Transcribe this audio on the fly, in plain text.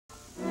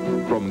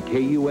From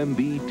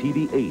KUMV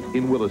TV8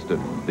 in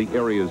Williston, the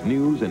area's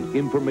news and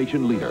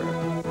information leader,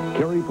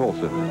 Carrie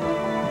Paulson,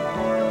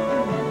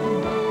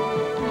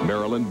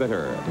 Marilyn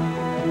Bitter,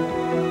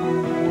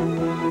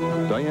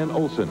 Diane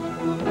Olson,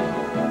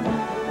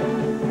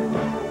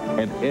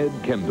 and Ed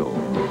Kendall.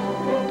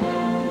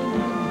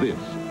 This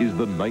is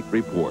the Night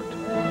Report.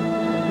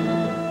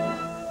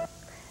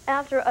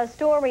 After a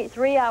stormy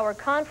 3-hour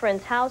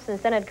conference, House and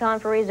Senate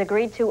conferees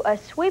agreed to a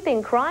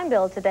sweeping crime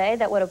bill today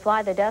that would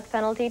apply the death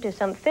penalty to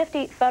some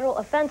 50 federal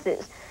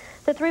offenses.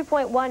 The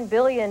 $3.1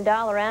 billion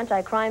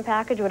anti-crime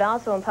package would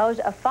also impose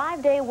a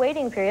 5-day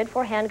waiting period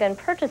for handgun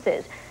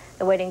purchases.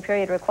 The waiting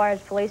period requires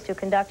police to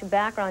conduct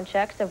background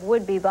checks of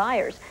would-be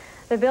buyers.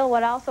 The bill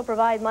would also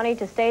provide money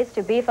to states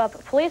to beef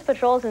up police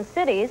patrols in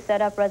cities,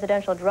 set up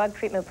residential drug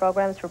treatment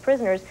programs for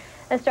prisoners,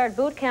 and start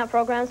boot camp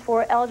programs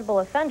for eligible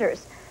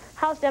offenders.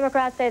 House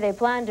Democrats say they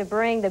plan to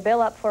bring the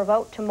bill up for a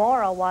vote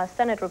tomorrow, while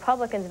Senate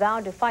Republicans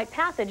vowed to fight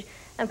passage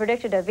and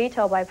predicted a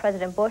veto by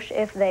President Bush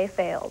if they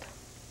failed.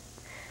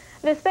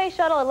 The space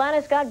shuttle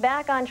Atlantis got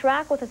back on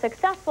track with a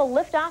successful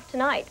liftoff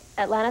tonight.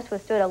 Atlantis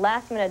withstood a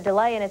last-minute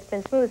delay, and it's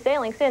been smooth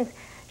sailing since.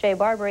 Jay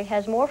Barbary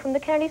has more from the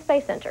Kennedy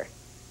Space Center.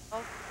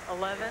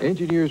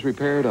 Engineers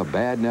repaired a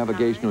bad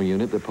navigational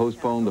unit that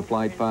postponed the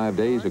flight 5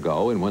 days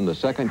ago, and when the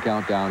second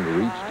countdown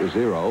reached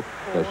 0,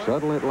 the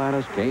shuttle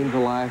Atlantis came to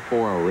life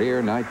for a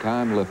rare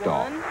nighttime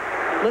liftoff.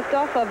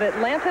 Liftoff of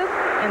Atlantis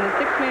and the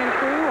 6-man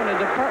crew on a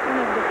Department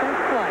of Defense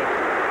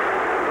flight.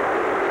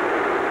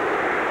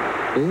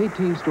 The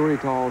 18-story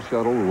tall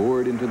shuttle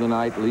roared into the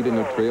night, leaving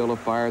a trail of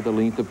fire the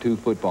length of 2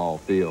 football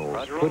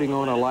fields, putting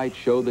on a light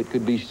show that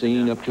could be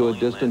seen up to a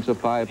distance of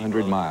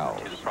 500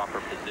 miles.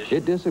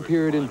 It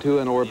disappeared into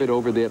an orbit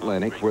over the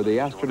Atlantic, where the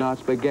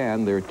astronauts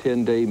began their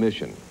 10-day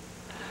mission.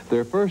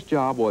 Their first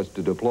job was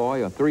to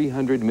deploy a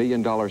 $300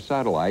 million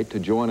satellite to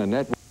join a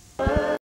network